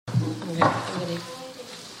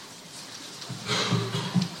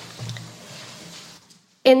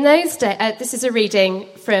In those days, this is a reading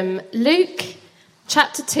from Luke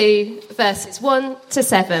chapter 2, verses 1 to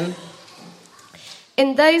 7.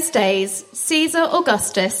 In those days, Caesar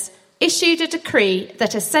Augustus issued a decree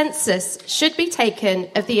that a census should be taken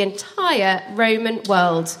of the entire Roman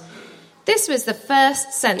world. This was the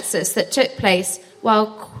first census that took place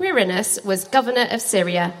while Quirinius was governor of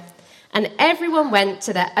Syria, and everyone went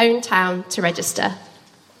to their own town to register.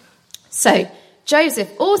 So Joseph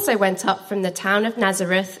also went up from the town of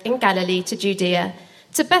Nazareth in Galilee to Judea,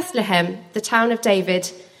 to Bethlehem, the town of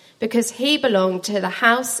David, because he belonged to the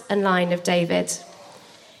house and line of David.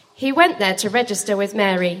 He went there to register with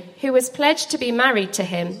Mary, who was pledged to be married to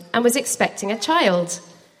him and was expecting a child.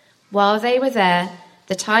 While they were there,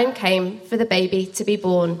 the time came for the baby to be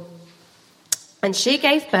born. And she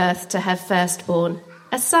gave birth to her firstborn,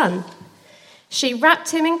 a son. She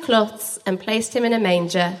wrapped him in cloths and placed him in a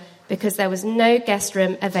manger, because there was no guest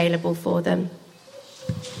room available for them.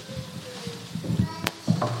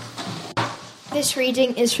 This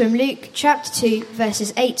reading is from Luke chapter 2,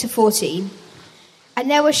 verses 8 to 14. And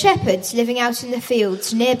there were shepherds living out in the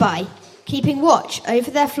fields nearby, keeping watch over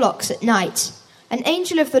their flocks at night. An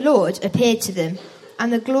angel of the Lord appeared to them,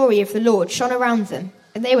 and the glory of the Lord shone around them,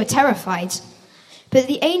 and they were terrified. But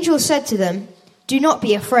the angel said to them, "Do not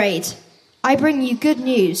be afraid. I bring you good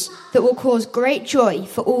news that will cause great joy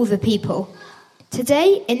for all the people.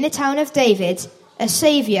 Today, in the town of David, a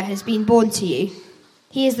Saviour has been born to you.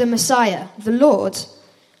 He is the Messiah, the Lord.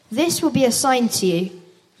 This will be a sign to you.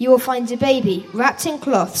 You will find a baby wrapped in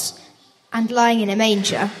cloths and lying in a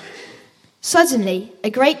manger." Suddenly, a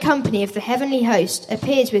great company of the heavenly host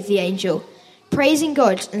appeared with the angel, praising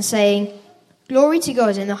God and saying, "Glory to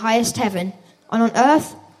God in the highest heaven, and on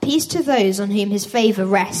earth peace to those on whom his favour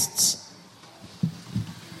rests."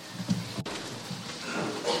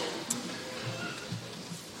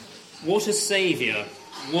 What a saviour,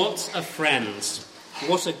 what a friend,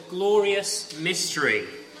 what a glorious mystery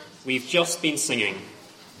we've just been singing.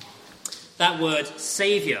 That word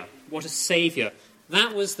saviour, what a saviour,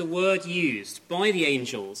 that was the word used by the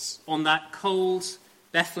angels on that cold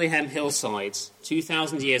Bethlehem hillside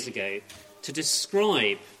 2,000 years ago to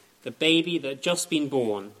describe the baby that had just been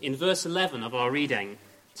born. In verse 11 of our reading,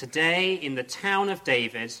 today in the town of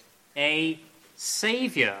David, a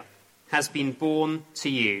saviour has been born to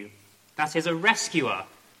you. That is a rescuer,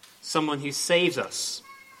 someone who saves us.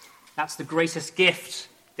 That's the greatest gift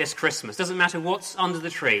this Christmas. Doesn't matter what's under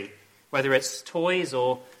the tree, whether it's toys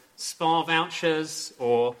or spa vouchers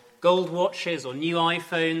or gold watches or new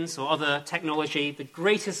iPhones or other technology. The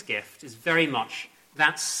greatest gift is very much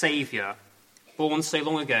that Saviour, born so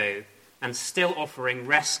long ago and still offering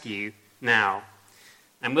rescue now.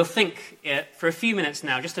 And we'll think for a few minutes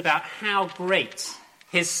now just about how great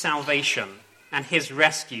his salvation and his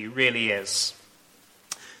rescue really is.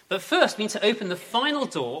 But first, we need to open the final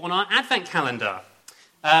door on our Advent calendar.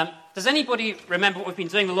 Does anybody remember what we've been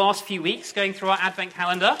doing the last few weeks, going through our Advent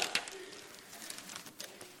calendar?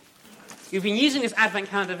 We've been using this Advent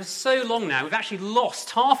calendar for so long now, we've actually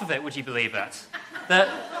lost half of it, would you believe it?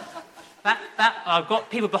 I've got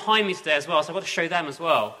people behind me today as well, so I've got to show them as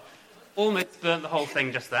well. Almost burnt the whole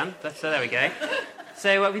thing just then, but there we go.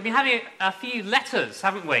 So we've been having a few letters,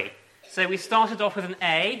 haven't we? So we started off with an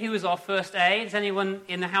A. Who was our first A? Does anyone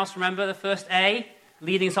in the house remember the first A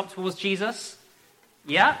leading us up towards Jesus?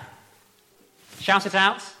 Yeah? Shout it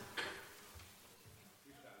out.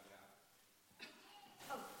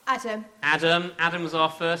 Adam. Adam was our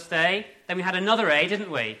first A. Then we had another A,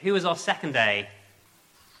 didn't we? Who was our second A?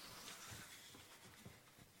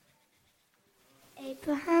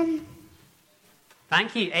 Abraham.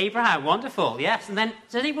 Thank you, Abraham. Wonderful, yes. And then,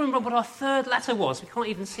 does anyone remember what our third letter was? We can't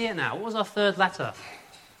even see it now. What was our third letter?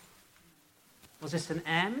 Was this an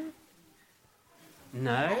M?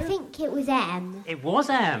 No? I think it was M. It was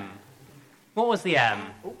M. What was the M?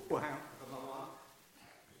 Oh, wow.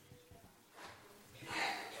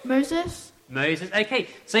 Moses. Okay,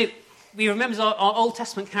 so we remember our Old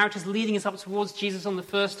Testament characters leading us up towards Jesus on the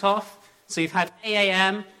first half. So we've had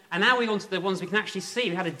AAM, and now we're on to the ones we can actually see.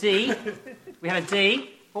 We had a D.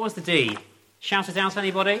 What was the D? Shout it out,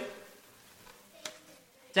 anybody?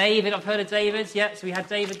 David, I've heard of David. Yeah, so we had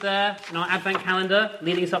David there in our Advent calendar,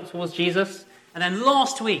 leading us up towards Jesus. And then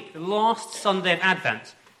last week, the last Sunday of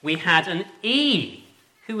Advent, we had an E.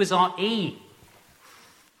 Who was our E?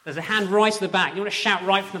 There's a hand right at the back. You want to shout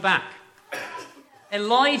right from the back?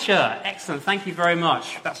 Elijah. Excellent. Thank you very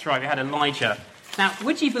much. That's right. We had Elijah. Now,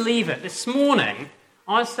 would you believe it? This morning,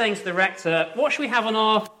 I was saying to the rector, what should we have on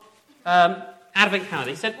our Advent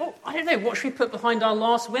calendar. He said, well, I don't know, what should we put behind our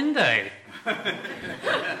last window?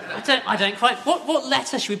 I don't quite... What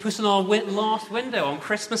letter should we put on our last window on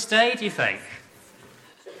Christmas Day, do you think?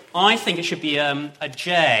 I think it should be a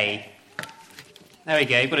J. There we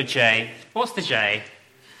go, you've got a J. What's the J?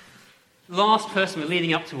 Last person we're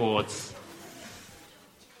leading up towards.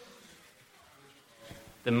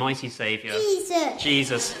 The mighty Saviour.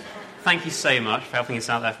 Jesus. Thank you so much for helping us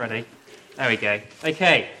out there, Freddie. There we go.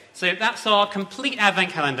 Okay, so that's our complete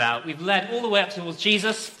Advent calendar. We've led all the way up towards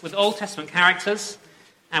Jesus with Old Testament characters,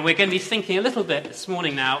 and we're going to be thinking a little bit this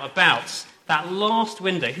morning now about that last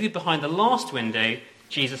window. Who behind the last window?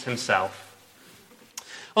 Jesus himself.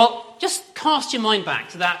 Well, just cast your mind back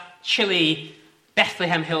to that chilly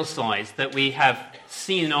Bethlehem hillside that we have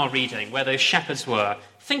seen in our reading, where those shepherds were.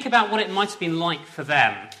 Think about what it might have been like for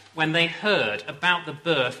them when they heard about the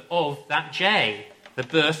birth of that J, the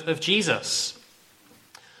birth of Jesus.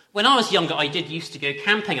 When I was younger, I did used to go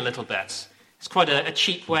camping a little bit. It's quite a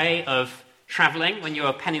cheap way of travelling when you're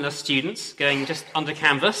a penniless student, going just under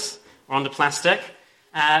canvas or under plastic,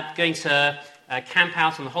 going to camp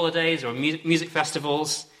out on the holidays or music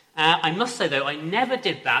festivals. I must say, though, I never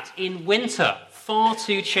did that in winter. Far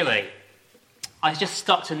too chilly. I just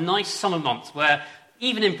stuck to nice summer months where,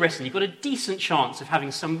 even in Britain, you've got a decent chance of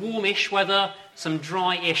having some warmish weather, some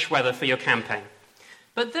dry-ish weather for your camping.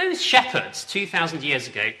 But those shepherds, 2,000 years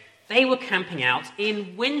ago, they were camping out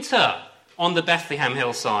in winter on the Bethlehem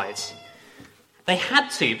hillsides. They had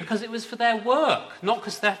to because it was for their work, not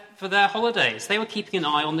because for their holidays. They were keeping an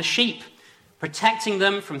eye on the sheep, protecting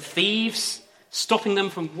them from thieves, stopping them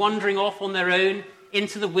from wandering off on their own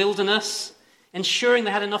into the wilderness, ensuring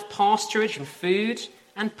they had enough pasturage and food,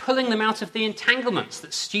 and pulling them out of the entanglements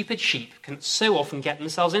that stupid sheep can so often get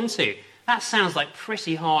themselves into. That sounds like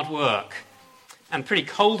pretty hard work, and pretty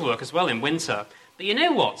cold work as well in winter. But you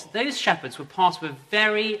know what? Those shepherds were part of a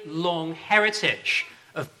very long heritage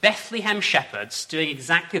of Bethlehem shepherds doing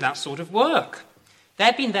exactly that sort of work.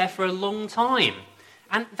 They'd been there for a long time.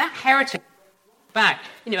 And that heritage back,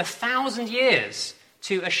 1,000 years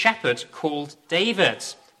to a shepherd called David,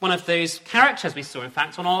 one of those characters we saw, in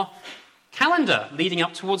fact, on our calendar leading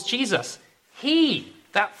up towards Jesus. He,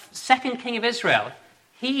 that second king of Israel,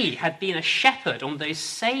 he had been a shepherd on those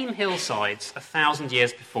same hillsides 1,000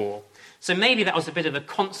 years before. So maybe that was a bit of a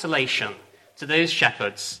consolation to those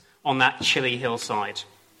shepherds on that chilly hillside.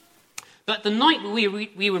 But the night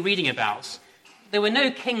we were reading about, there were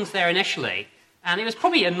no kings there initially, and it was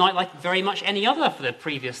probably a night like very much any other for the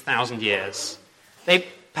previous 1,000 years. They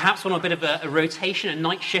perhaps went on a bit of a rotation, a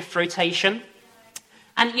night shift rotation.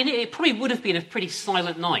 And it probably would have been a pretty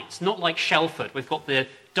silent night, not like Shelford. We've got the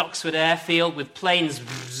Duxford airfield with planes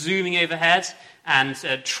zooming overhead and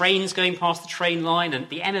trains going past the train line and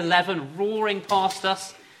the M11 roaring past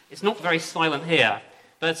us. It's not very silent here.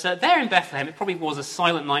 But there in Bethlehem, it probably was a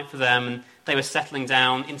silent night for them, and they were settling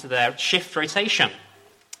down into their shift rotation.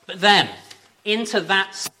 But then, into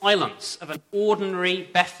that silence of an ordinary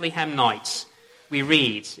Bethlehem night, we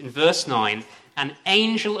read in verse 9, "An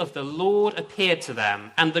angel of the Lord appeared to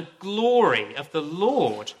them, and the glory of the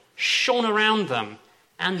Lord shone around them,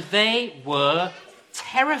 and they were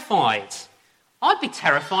terrified." I'd be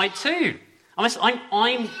terrified too.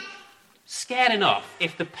 I'm scared enough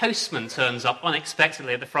if the postman turns up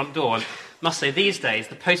unexpectedly at the front door. And I must say, these days,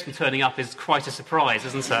 the postman turning up is quite a surprise,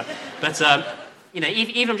 isn't it? But,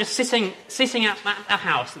 even I'm just sitting at a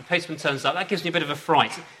house, and the postman turns up, that gives me a bit of a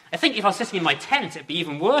fright. I think if I was sitting in my tent, it'd be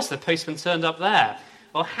even worse if the postman turned up there.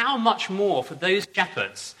 Well, how much more for those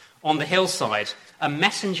shepherds on the hillside, a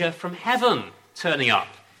messenger from heaven turning up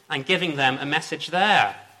and giving them a message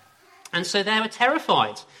there. And so they were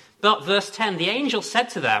terrified. But verse 10, the angel said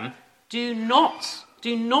to them, do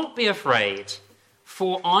not be afraid,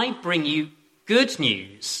 for I bring you good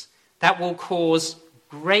news that will cause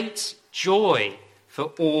great joy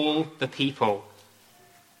for all the people.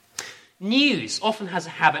 News often has a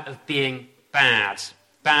habit of being bad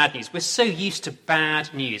news. We're so used to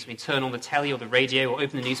bad news. We turn on the telly or the radio or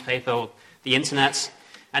open the newspaper or the internet.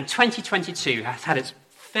 And 2022 has had its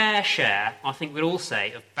fair share, I think we'd all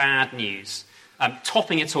say, of bad news.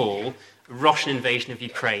 Topping it all, Russian invasion of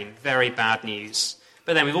Ukraine, very bad news.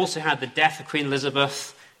 But then we've also had the death of Queen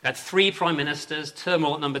Elizabeth, we had 3 prime ministers,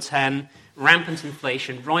 turmoil at number 10, rampant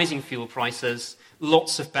inflation, rising fuel prices,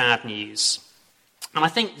 lots of bad news. And I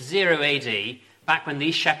think 0 AD, back when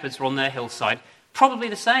these shepherds were on their hillside, probably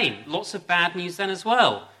the same. Lots of bad news then as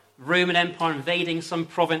well. Roman Empire invading some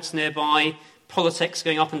province nearby, politics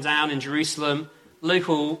going up and down in Jerusalem,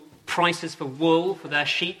 local prices for wool for their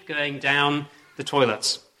sheep going down the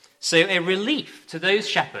toilets. So a relief to those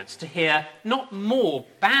shepherds to hear not more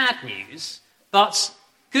bad news, But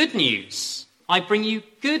good news. I bring you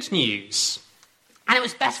good news. And it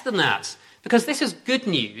was better than that, because this is good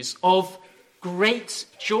news of great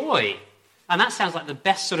joy. And that sounds like the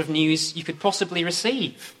best sort of news you could possibly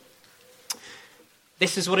receive.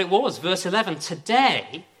 This is what it was, verse 11.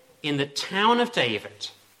 Today, in the town of David,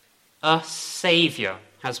 a Saviour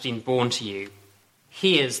has been born to you.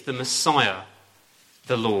 He is the Messiah,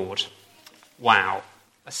 the Lord. Wow,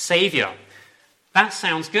 a Saviour. That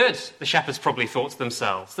sounds good, the shepherds probably thought to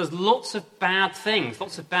themselves. There's lots of bad things,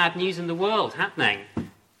 lots of bad news in the world happening.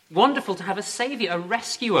 Wonderful to have a saviour, a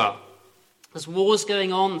rescuer. There's wars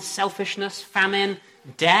going on, selfishness, famine,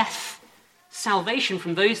 death, salvation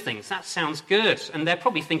from those things. That sounds good. And they're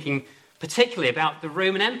probably thinking particularly about the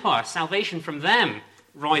Roman Empire, salvation from them,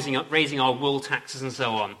 raising our wool taxes and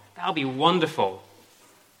so on. That'll be wonderful.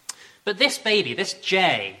 But this baby, this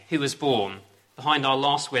Jay who was born behind our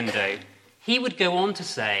last window, he would go on to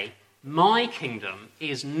say, my kingdom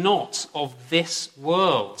is not of this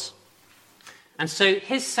world. And so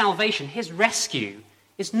his salvation, his rescue,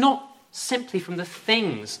 is not simply from the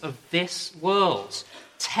things of this world,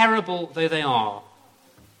 terrible though they are.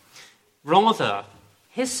 Rather,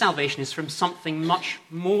 his salvation is from something much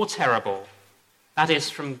more terrible. That is,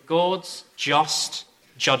 from God's just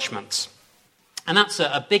judgment. And that's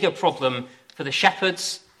a bigger problem for the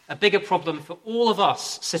shepherds, a bigger problem for all of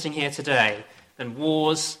us sitting here today than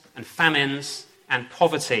wars and famines and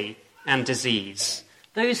poverty and disease.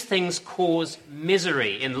 Those things cause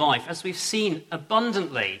misery in life, as we've seen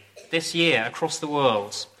abundantly this year across the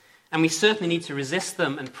world. And we certainly need to resist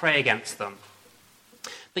them and pray against them.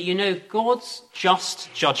 But you know, God's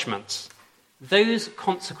just judgment, those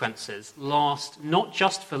consequences last not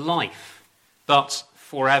just for life, but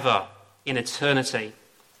forever, in eternity.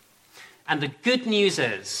 And the good news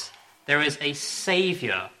is, there is a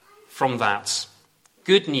Saviour from that.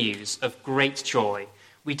 Good news of great joy.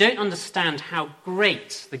 We don't understand how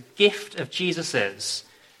great the gift of Jesus is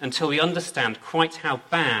until we understand quite how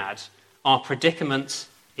bad our predicament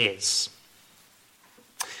is.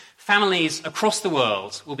 Families across the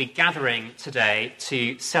world will be gathering today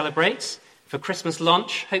to celebrate for Christmas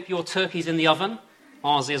lunch. Hope your turkey's in the oven.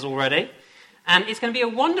 Ours is already. And it's going to be a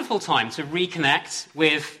wonderful time to reconnect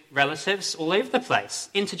with relatives all over the place.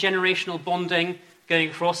 Intergenerational bonding going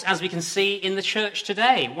across, as we can see in the church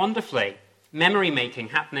today, wonderfully. Memory making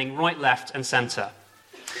happening right, left and centre.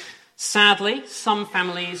 Sadly, some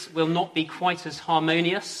families will not be quite as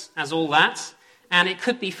harmonious as all that, and it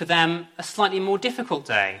could be for them a slightly more difficult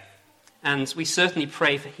day. And we certainly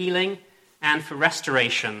pray for healing and for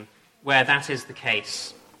restoration where that is the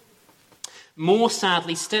case. More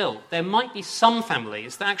sadly still, there might be some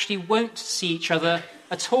families that actually won't see each other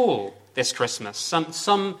at all this Christmas.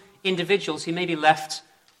 Some individuals who may be left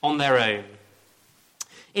on their own.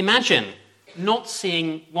 Imagine not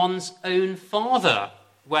seeing one's own father,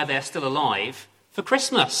 where they're still alive, for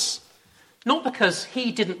Christmas. Not because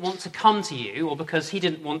he didn't want to come to you or because he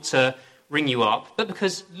didn't want to ring you up, but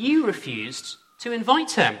because you refused to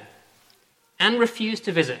invite him and refused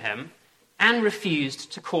to visit him and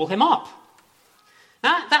refused to call him up.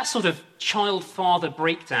 That sort of child-father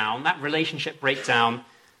breakdown, that relationship breakdown,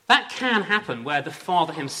 that can happen where the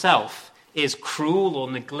father himself is cruel or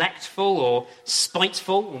neglectful or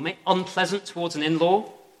spiteful or unpleasant towards an in-law.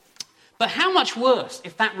 But how much worse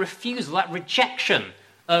if that refusal, that rejection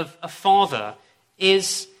of a father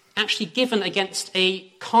is actually given against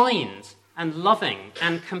a kind and loving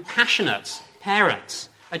and compassionate parent,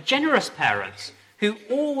 a generous parent who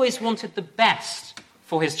always wanted the best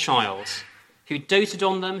for his child, who doted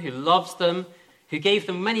on them, who loved them, who gave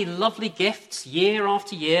them many lovely gifts year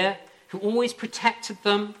after year, who always protected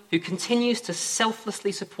them, who continues to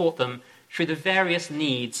selflessly support them through the various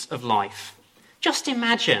needs of life. Just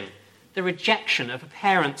imagine the rejection of a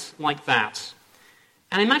parent like that.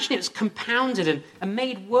 And imagine it's compounded and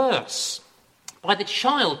made worse by the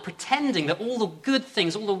child pretending that all the good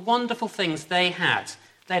things, all the wonderful things they'd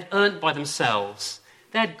earned by themselves,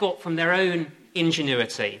 they'd got from their own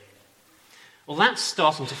ingenuity. Well, that's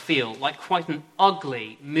starting to feel like quite an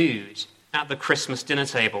ugly mood at the Christmas dinner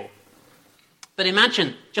table. But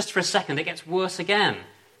imagine, just for a second, it gets worse again,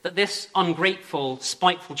 that this ungrateful,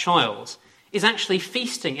 spiteful child is actually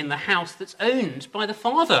feasting in the house that's owned by the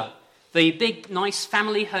father, the big, nice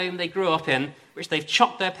family home they grew up in, which they've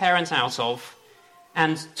chopped their parents out of,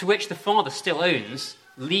 and to which the father still owns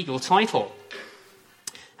legal title.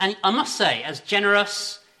 And I must say, as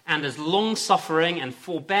generous and as long-suffering and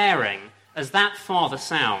forbearing as that father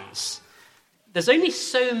sounds, there's only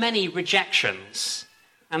so many rejections,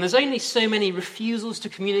 and there's only so many refusals to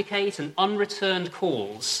communicate and unreturned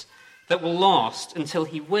calls that will last until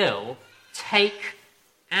he will, take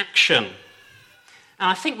action. And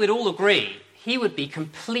I think we'd all agree he would be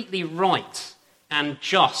completely right and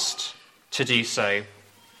just to do so.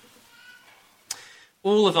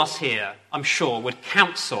 All of us here, I'm sure, would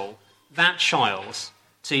counsel that child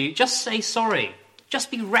to just say sorry,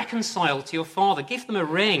 just be reconciled to your father, give them a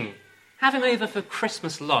ring, have him over for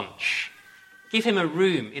Christmas lunch, give him a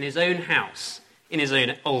room in his own house in his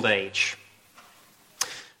own old age.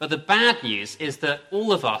 But the bad news is that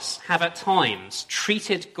all of us have at times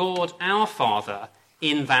treated God, our Father,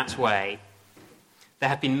 in that way. There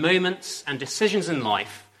have been moments and decisions in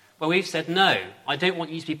life where we've said, no, I don't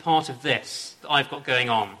want you to be part of this that I've got going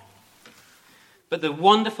on. But the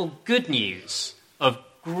wonderful good news of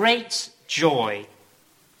great joy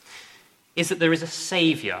is that there is a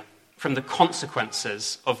saviour from the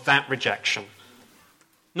consequences of that rejection.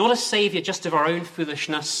 Not a saviour just of our own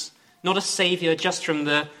foolishness, not a saviour just from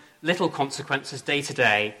the little consequences day to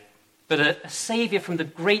day, but a saviour from the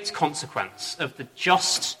great consequence of the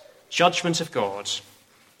just judgment of God.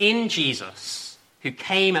 In Jesus, who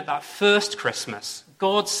came at that first Christmas,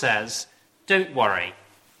 God says, don't worry.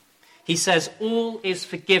 He says, all is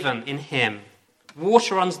forgiven in him.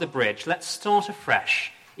 Water runs the bridge. Let's start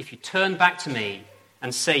afresh if you turn back to me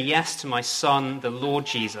and say yes to my Son, the Lord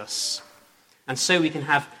Jesus. And so we can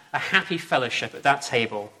have a happy fellowship at that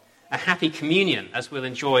table, a happy communion as we'll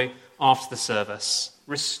enjoy after the service.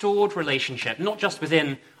 Restored relationship, not just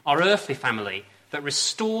within our earthly family, but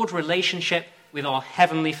restored relationship with our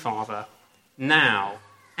Heavenly Father, now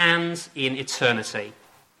and in eternity.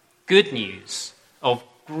 Good news of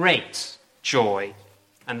great joy.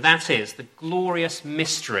 And that is the glorious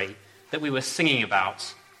mystery that we were singing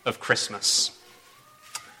about of Christmas.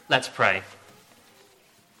 Let's pray.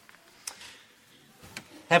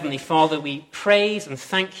 Heavenly Father, we praise and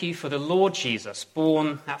thank you for the Lord Jesus,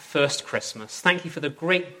 born that first Christmas. Thank you for the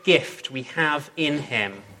great gift we have in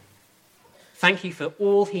him. Thank you for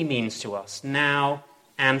all he means to us, now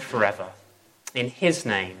and forever. In his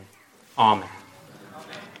name, amen.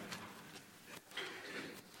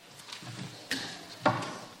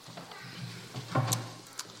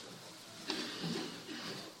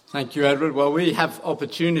 Thank you, Edward. Well, we have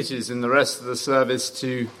opportunities in the rest of the service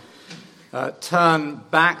to turn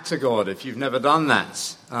back to God if you've never done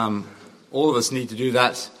that. All of us need to do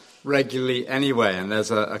that regularly anyway, and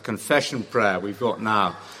there's a confession prayer we've got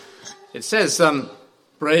now. It says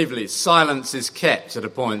bravely, silence is kept at a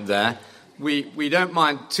point there. We don't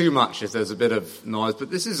mind too much if there's a bit of noise,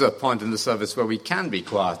 but this is a point in the service where we can be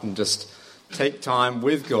quiet and just take time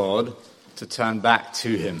with God to turn back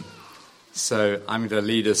to him. So I'm going to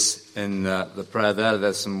lead us in the prayer there.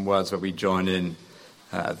 There's some words where we join in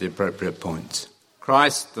at the appropriate point.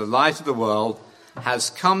 Christ, the light of the world, has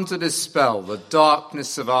come to dispel the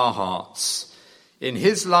darkness of our hearts. In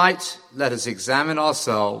his light, let us examine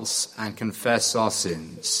ourselves and confess our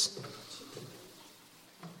sins.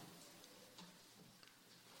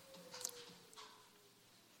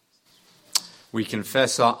 We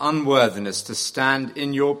confess our unworthiness to stand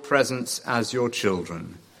in your presence as your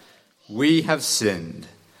children. We have sinned.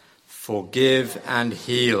 Forgive and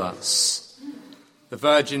heal us. The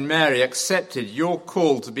Virgin Mary accepted your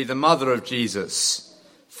call to be the mother of Jesus.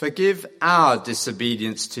 Forgive our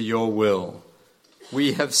disobedience to your will.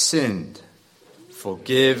 We have sinned.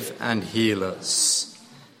 Forgive and heal us.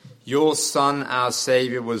 Your Son, our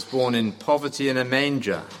Saviour, was born in poverty in a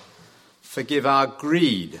manger. Forgive our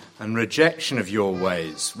greed and rejection of your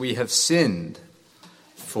ways. We have sinned.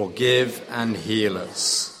 Forgive and heal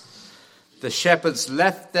us. The shepherds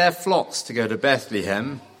left their flocks to go to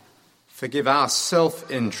Bethlehem. Forgive our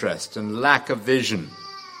self-interest and lack of vision.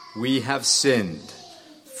 We have sinned.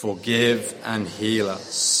 Forgive and heal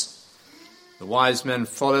us. The wise men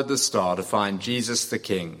followed the star to find Jesus the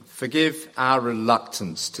King. Forgive our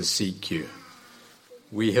reluctance to seek you.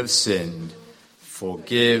 We have sinned.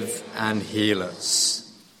 Forgive and heal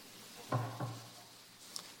us.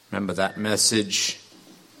 Remember that message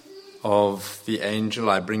of the angel.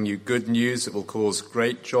 I bring you good news that will cause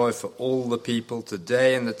great joy for all the people.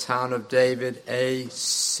 Today in the town of David, a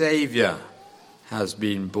Saviour has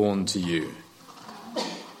been born to you.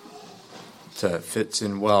 It fits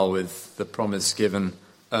in well with the promise given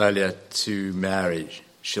earlier to Mary.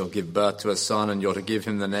 She'll give birth to a son, and you're to give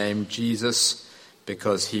him the name Jesus,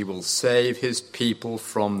 because he will save his people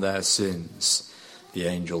from their sins, the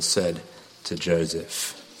angel said to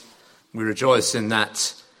Joseph. We rejoice in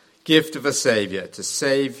that gift of a Saviour to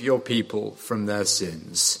save your people from their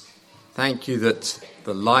sins. Thank you that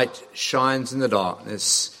the light shines in the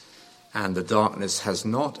darkness and the darkness has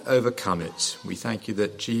not overcome it. We thank you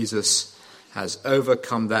that Jesus has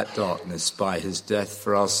overcome that darkness by his death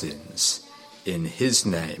for our sins. In his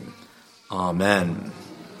name, amen.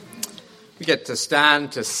 We get to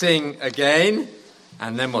stand to sing again,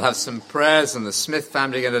 and then we'll have some prayers, and the Smith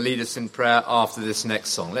family are going to lead us in prayer after this next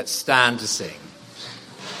song. Let's stand to sing.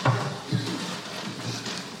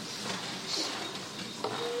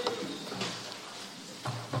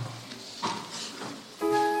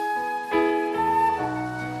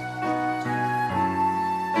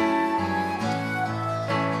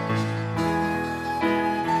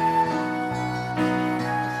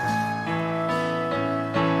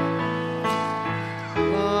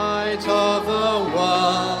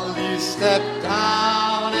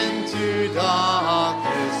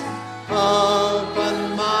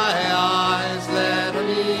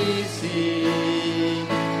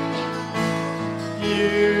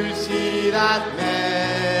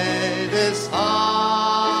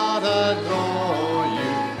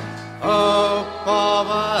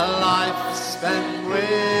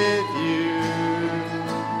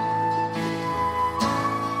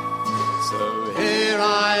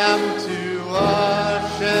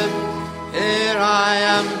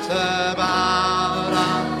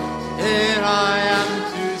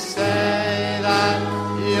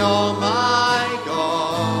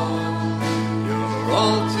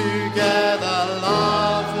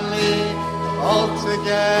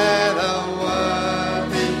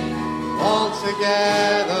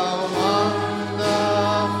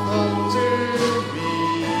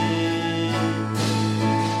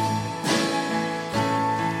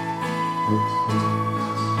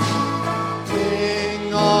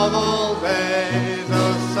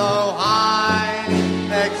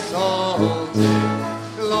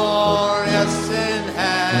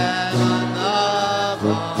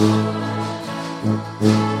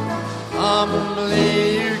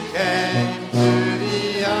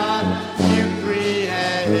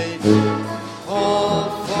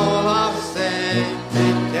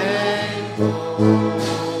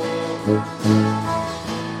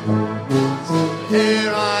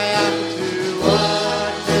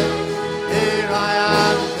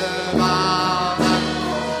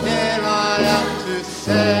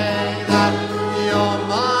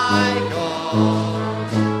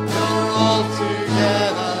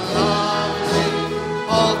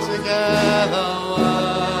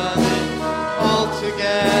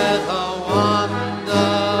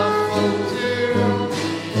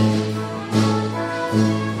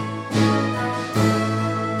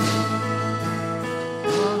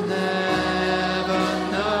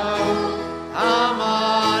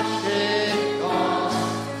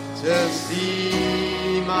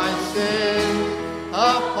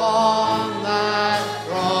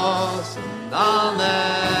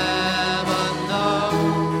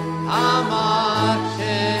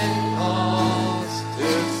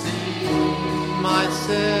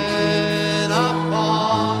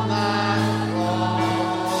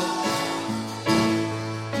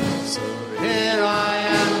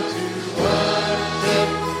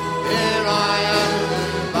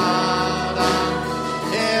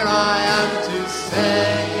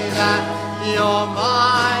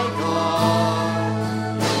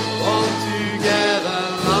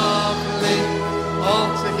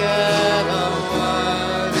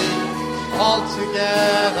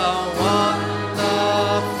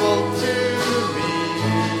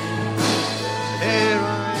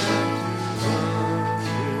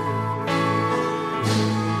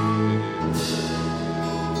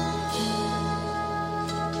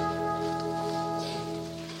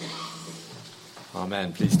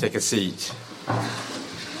 Amen. Please take a seat.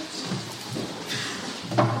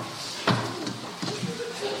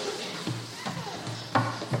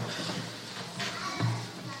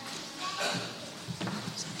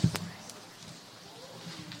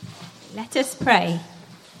 Let us pray.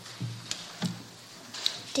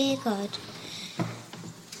 Dear God,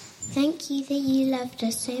 thank you that you loved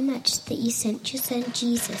us so much that you sent your Son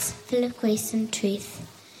Jesus, full of grace and truth.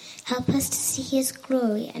 Help us to see his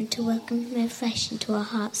glory and to welcome him afresh into our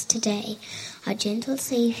hearts today, our gentle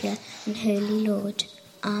Saviour and Holy Lord.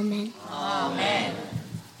 Amen. Amen.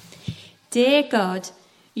 Dear God,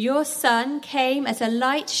 your Son came as a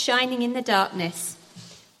light shining in the darkness.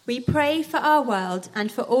 We pray for our world and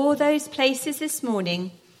for all those places this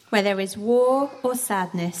morning where there is war or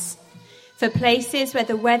sadness, for places where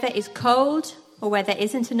the weather is cold or where there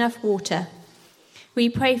isn't enough water. We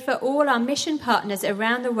pray for all our mission partners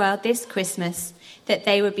around the world this Christmas, that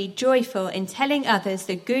they would be joyful in telling others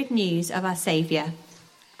the good news of our Saviour.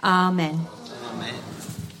 Amen. Amen.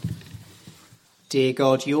 Dear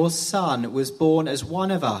God, your Son was born as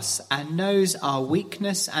one of us and knows our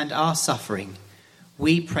weakness and our suffering.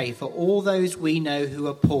 We pray for all those we know who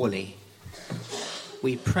are poorly.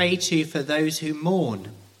 We pray too for those who mourn,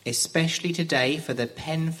 especially today for the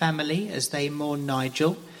Penn family as they mourn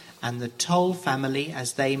Nigel and the Toll family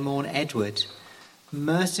as they mourn Edward.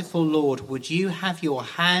 Merciful Lord, would you have your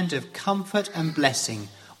hand of comfort and blessing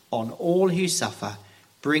on all who suffer,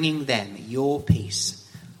 bringing them your peace.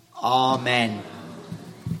 Amen.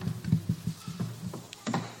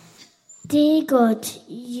 Dear God,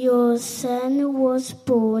 your Son was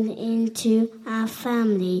born into our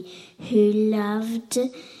family who loved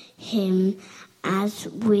him. As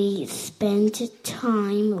we spend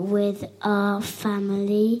time with our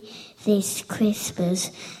family this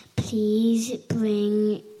Christmas, please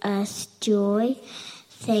bring us joy.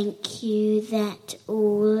 Thank you that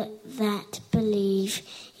all that believe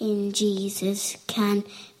in Jesus can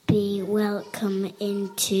be welcome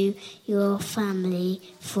into your family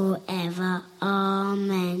forever.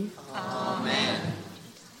 Amen. Amen.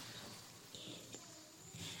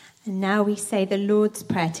 And now we say the Lord's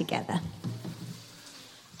Prayer together.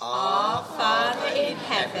 Our Father in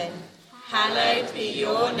heaven, hallowed be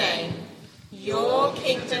your name. Your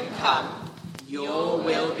kingdom come, your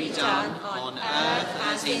will be done on earth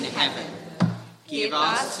as in heaven. Give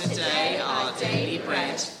us today our daily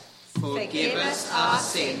bread. Forgive us our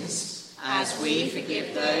sins, as we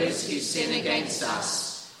forgive those who sin against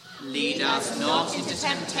us. Lead us not into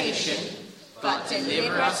temptation, but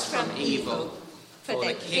deliver us from evil. For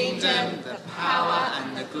the kingdom, the power,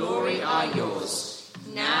 and the glory are yours,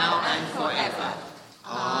 now and forever.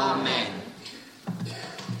 Amen.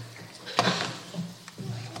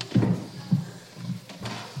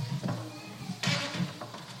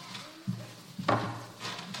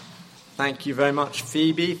 Thank you very much,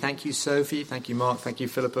 Phoebe. Thank you, Sophie. Thank you, Mark. Thank you,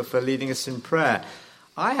 Philippa, for leading us in prayer.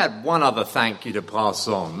 I had one other thank you to pass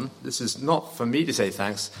on. This is not for me to say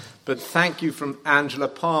thanks, but thank you from Angela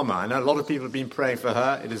Palmer. I know a lot of people have been praying for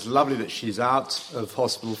her. It is lovely that she's out of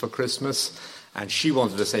hospital for Christmas, and she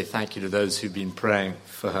wanted to say thank you to those who've been praying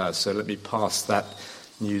for her. So let me pass that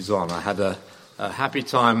news on. I had a happy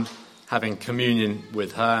time having communion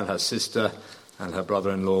with her and her sister and her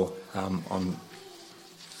brother-in-law on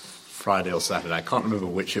Friday or Saturday. I can't remember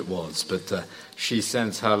which it was, but she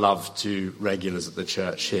sends her love to regulars at the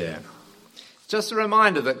church here. Just a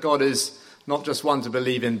reminder that God is not just one to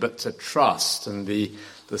believe in, but to trust, and the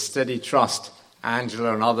steady trust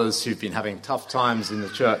Angela and others who've been having tough times in the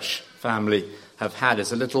church family have had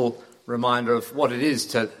is a little reminder of what it is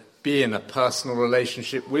to be in a personal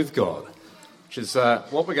relationship with God, which is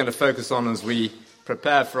what we're going to focus on as we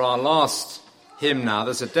prepare for our last hymn now.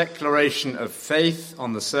 There's a declaration of faith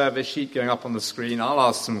on the service sheet going up on the screen. I'll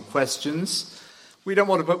ask some questions. We don't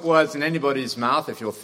want to put words in anybody's mouth. If you're